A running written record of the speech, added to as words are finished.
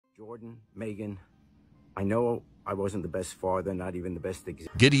Jordan, Megan, I know I wasn't the best father, not even the best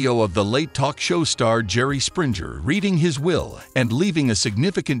example. Video of the late talk show star Jerry Springer reading his will and leaving a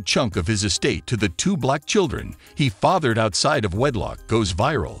significant chunk of his estate to the 2 black children he fathered outside of wedlock goes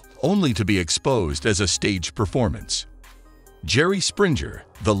viral, only to be exposed as a staged performance. Jerry Springer,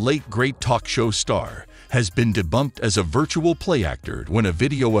 the late great talk show star, has been debunked as a virtual play actor when a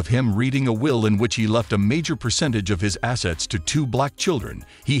video of him reading a will in which he left a major percentage of his assets to 2 black children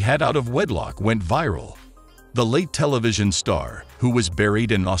he had out of wedlock went viral. The late television star, who was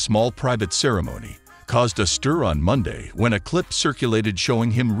buried in a small private ceremony, caused a stir on Monday when a clip circulated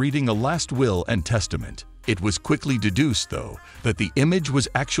showing him reading a last will and testament. It was quickly deduced, though, that the image was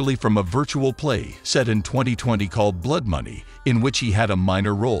actually from a virtual play set in 2020 called Blood Money, in which he had a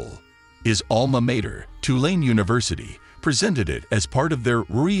minor role. His alma mater, Tulane University, presented it as part of their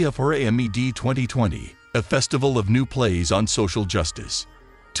REFRAMED 2020, a festival of new plays on social justice.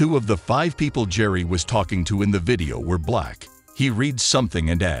 2 of the 5 people Jerry was talking to in the video were black. He reads something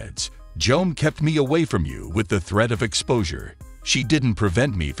and adds, "Joan kept me away from you with the threat of exposure. She didn't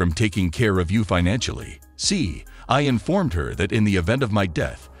prevent me from taking care of you financially. See, I informed her that in the event of my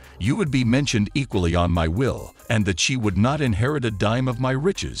death, you would be mentioned equally on my will and that she would not inherit a dime of my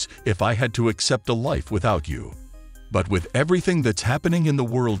riches if I had to accept a life without you. But with everything that's happening in the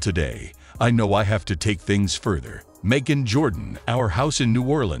world today, I know I have to take things further. Megan Jordan, our house in New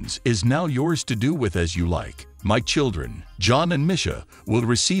Orleans is now yours to do with as you like. My children, John and Misha, will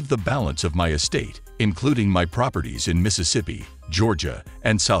receive the balance of my estate, including my properties in Mississippi, Georgia,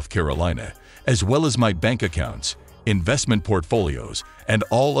 and South Carolina, as well as my bank accounts, investment portfolios, and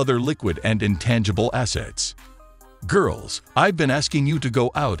all other liquid and intangible assets. Girls, I've been asking you to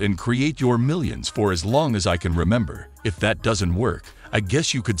go out and create your millions for as long as I can remember. If that doesn't work, I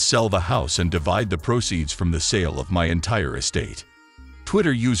guess you could sell the house and divide the proceeds from the sale of my entire estate."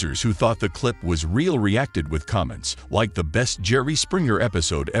 Twitter users who thought the clip was real reacted with comments like "The best Jerry Springer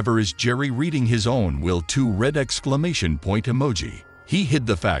episode ever is Jerry reading his own will 2 red exclamation point emoji. He hid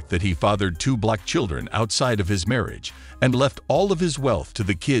the fact that he fathered 2 black children outside of his marriage and left all of his wealth to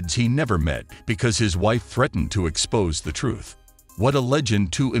the kids he never met because his wife threatened to expose the truth. What a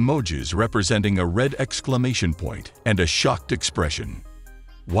legend." 2 emojis representing a red exclamation point and a shocked expression.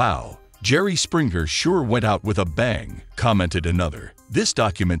 "Wow, Jerry Springer sure went out with a bang," commented another. "This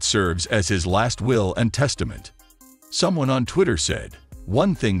document serves as his last will and testament." Someone on Twitter said,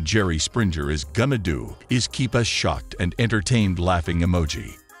 "One thing Jerry Springer is gonna do is keep us shocked and entertained," laughing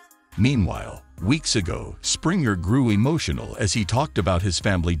emoji. Meanwhile, weeks ago, Springer grew emotional as he talked about his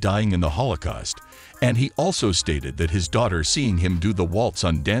family dying in the Holocaust, and he also stated that his daughter seeing him do the waltz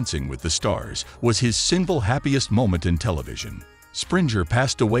on Dancing with the Stars was his single happiest moment in television. Springer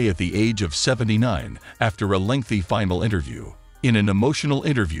passed away at the age of 79 after a lengthy final interview. In an emotional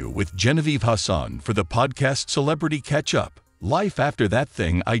interview with Genevieve Hassan for the podcast Celebrity Catch Up, "Life after that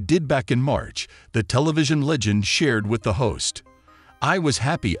thing I did back in March," the television legend shared with the host. "I was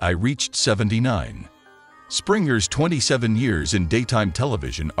happy I reached 79. Springer's 27 years in daytime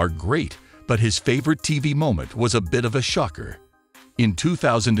television are great, but his favorite TV moment was a bit of a shocker. In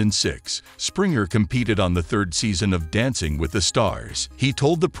 2006, Springer competed on the 3rd season of Dancing with the Stars. He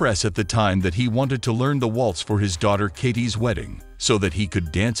told the press at the time that he wanted to learn the waltz for his daughter Katie's wedding so that he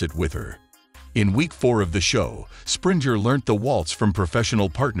could dance it with her. In week 4 of the show, Springer learnt the waltz from professional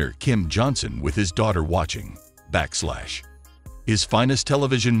partner Kim Johnson with his daughter watching. His finest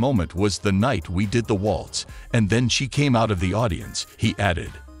television moment was the night we did the waltz, and then she came out of the audience. He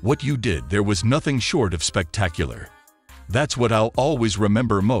added, "What you did there was nothing short of spectacular. That's what I'll always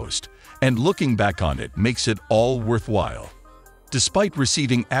remember most, and looking back on it makes it all worthwhile." Despite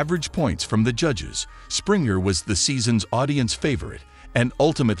receiving average points from the judges, Springer was the season's audience favorite and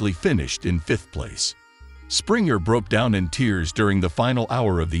ultimately finished in 5th place. Springer broke down in tears during the final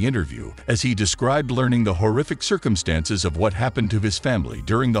hour of the interview as he described learning the horrific circumstances of what happened to his family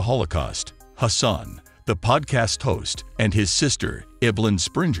during the Holocaust. Hassan, the podcast host, and his sister, Evelyn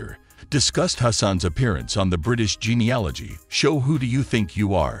Springer, discussed Hassan's appearance on the British genealogy show Who Do You Think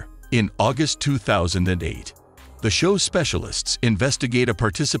You Are? In August 2008. The show's specialists investigate a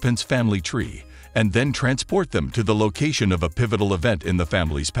participant's family tree and then transport them to the location of a pivotal event in the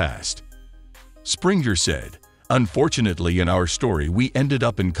family's past. Springer said, "Unfortunately in our story we ended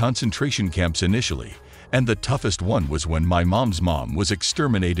up in concentration camps initially, and the toughest one was when my mom's mom was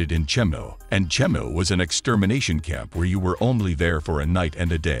exterminated in Chemno, and Chemno was an extermination camp where you were only there for a night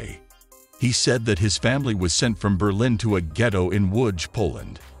and a day." He said that his family was sent from Berlin to a ghetto in Łódź,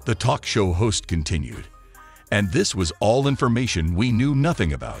 Poland. The talk show host continued, "And this was all information we knew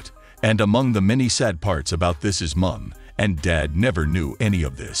nothing about. And among the many sad parts about this is Mum And Dad never knew any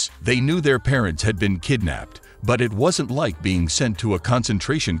of this. They knew their parents had been kidnapped, but it wasn't like being sent to a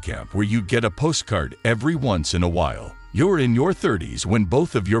concentration camp where you get a postcard every once in a while. You're in your 30s when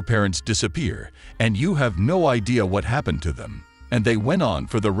both of your parents disappear, and you have no idea what happened to them. And they went on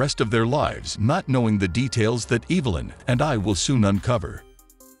for the rest of their lives not knowing the details that Evelyn and I will soon uncover.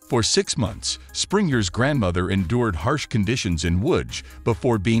 For 6 months, Springer's grandmother endured harsh conditions in Łódź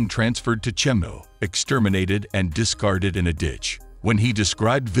before being transferred to Chemno, exterminated and discarded in a ditch. When he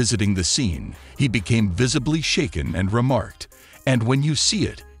described visiting the scene, he became visibly shaken and remarked, "And when you see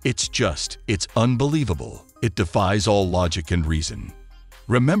it, it's unbelievable. It defies all logic and reason."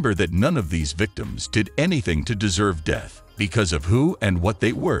 Remember that none of these victims did anything to deserve death because of who and what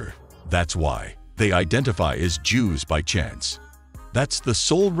they were. That's why they identify as Jews by chance. That's the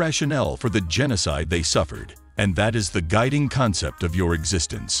sole rationale for the genocide they suffered, and that is the guiding concept of your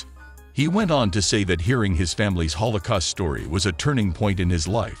existence. He went on to say that hearing his family's Holocaust story was a turning point in his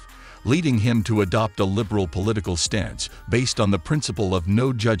life, leading him to adopt a liberal political stance based on the principle of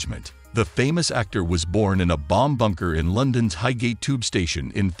no judgment. The famous actor was born in a bomb bunker in London's Highgate tube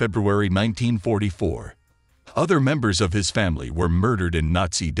station in February 1944. Other members of his family were murdered in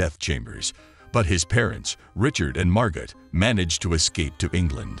Nazi death chambers, but his parents, Richard and Margaret, managed to escape to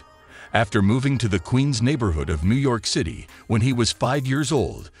England. After moving to the Queens neighborhood of New York City when he was 5 years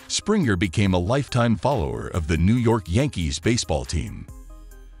old, Springer became a lifetime follower of the New York Yankees baseball team.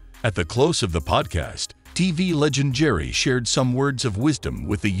 At the close of the podcast, TV legend Jerry shared some words of wisdom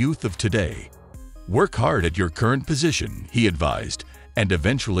with the youth of today. Work hard at your current position, he advised, and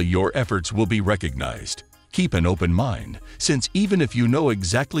eventually your efforts will be recognized. Keep an open mind, since even if you know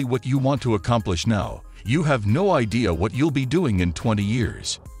exactly what you want to accomplish now, you have no idea what you'll be doing in 20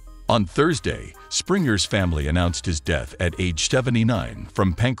 years. On Thursday, Springer's family announced his death at age 79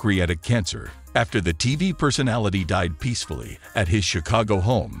 from pancreatic cancer. After the TV personality died peacefully at his Chicago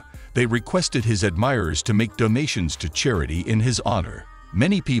home, they requested his admirers to make donations to charity in his honor.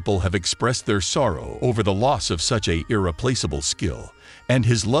 Many people have expressed their sorrow over the loss of such an irreplaceable skill, and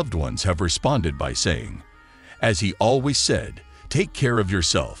his loved ones have responded by saying, "As he always said, take care of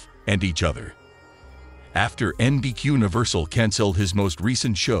yourself and each other." After NBC Universal canceled his most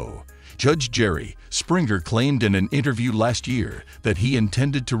recent show, Judge Jerry Springer claimed in an interview last year that he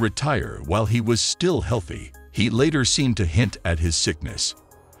intended to retire while he was still healthy. He later seemed to hint at his sickness.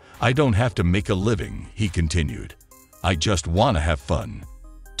 "I don't have to make a living," he continued. "I just want to have fun."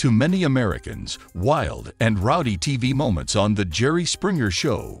 To many Americans, wild and rowdy TV moments on The Jerry Springer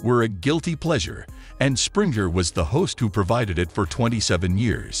Show were a guilty pleasure, and Springer was the host who provided it for 27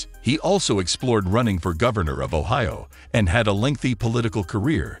 years. He also explored running for governor of Ohio and had a lengthy political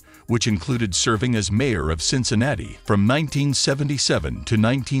career, which included serving as mayor of Cincinnati from 1977 to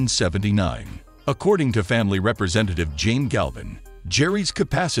 1979. According to family representative Jane Galvin, Jerry's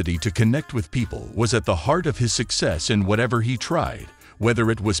capacity to connect with people was at the heart of his success in whatever he tried,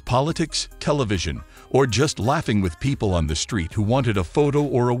 whether it was politics, television, or just laughing with people on the street who wanted a photo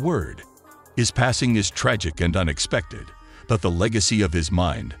or a word. His passing is tragic and unexpected, but the legacy of his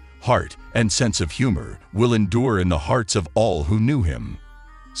mind, heart, and sense of humor will endure in the hearts of all who knew him.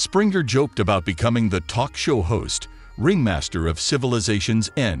 Springer joked about becoming the talk show host, ringmaster of Civilization's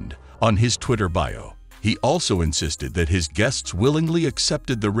End, on his Twitter bio. He also insisted that his guests willingly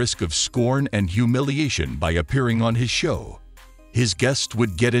accepted the risk of scorn and humiliation by appearing on his show. His guests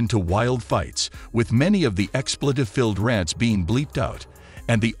would get into wild fights, with many of the expletive-filled rants being bleeped out,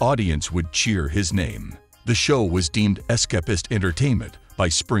 and the audience would cheer his name. The show was deemed escapist entertainment by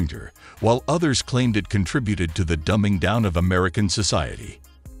Springer, while others claimed it contributed to the dumbing down of American society.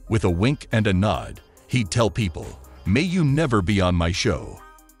 With a wink and a nod, he'd tell people, "May you never be on my show."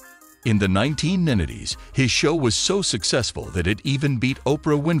 In the 1990s, his show was so successful that it even beat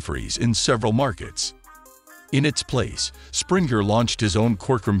Oprah Winfrey's in several markets. In its place, Springer launched his own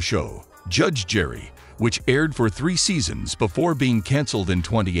courtroom show, Judge Jerry, which aired for 3 seasons before being canceled in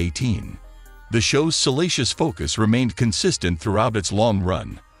 2018. The show's salacious focus remained consistent throughout its long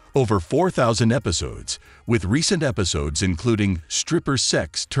run, over 4,000 episodes, with recent episodes including Stripper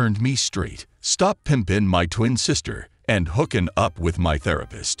Sex Turned Me Straight, Stop Pimpin' My Twin Sister, and Hookin' Up With My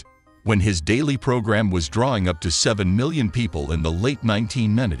Therapist. When his daily program was drawing up to 7 million people in the late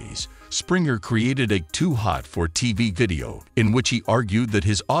 1990s, Springer created a Too Hot for TV video in which he argued that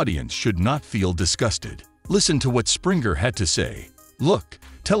his audience should not feel disgusted. Listen to what Springer had to say. "Look,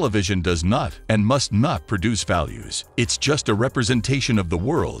 television does not and must not produce values. It's just a representation of the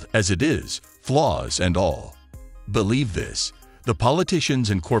world as it is, flaws and all. Believe this. The politicians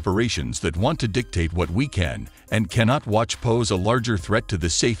and corporations that want to dictate what we can and cannot watch pose a larger threat to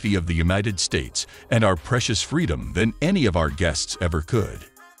the safety of the United States and our precious freedom than any of our guests ever could.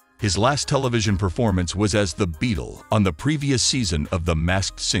 His last television performance was as the Beatle on the previous season of The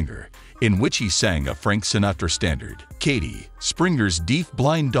Masked Singer, in which he sang a Frank Sinatra standard. Katie, Springer's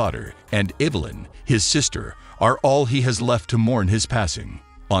deaf-blind daughter, and Evelyn, his sister, are all he has left to mourn his passing.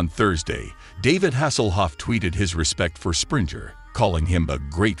 On Thursday, David Hasselhoff tweeted his respect for Springer, calling him a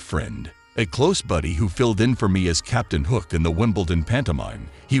great friend. A close buddy who filled in for me as Captain Hook in the Wimbledon pantomime,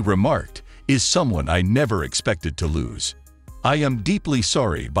 he remarked, is someone I never expected to lose. I am deeply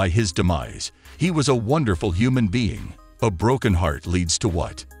sorry by his demise. He was a wonderful human being. A broken heart leads to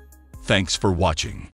what? Thanks for watching.